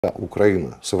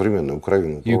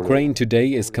Ukraine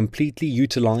today is completely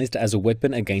utilized as a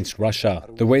weapon against Russia.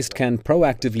 The West can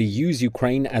proactively use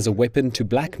Ukraine as a weapon to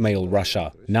blackmail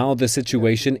Russia. Now the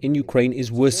situation in Ukraine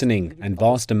is worsening and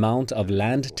vast amount of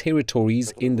land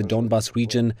territories in the Donbas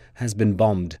region has been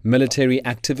bombed. Military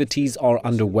activities are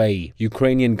underway.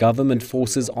 Ukrainian government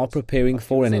forces are preparing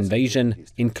for an invasion,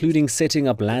 including setting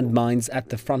up landmines at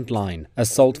the front line.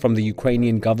 Assault from the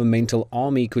Ukrainian governmental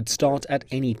army could start at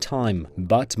any time,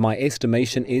 but my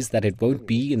estimation is that it won't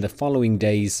be in the following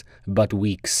days, but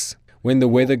weeks. When the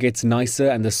weather gets nicer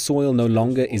and the soil no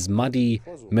longer is muddy,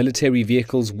 military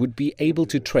vehicles would be able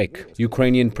to trek.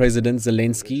 Ukrainian President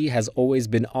Zelensky has always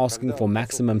been asking for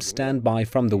maximum standby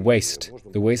from the West.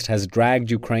 The West has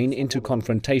dragged Ukraine into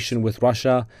confrontation with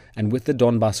Russia and with the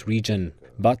Donbas region.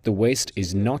 But the West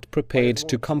is not prepared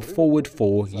to come forward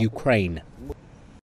for Ukraine.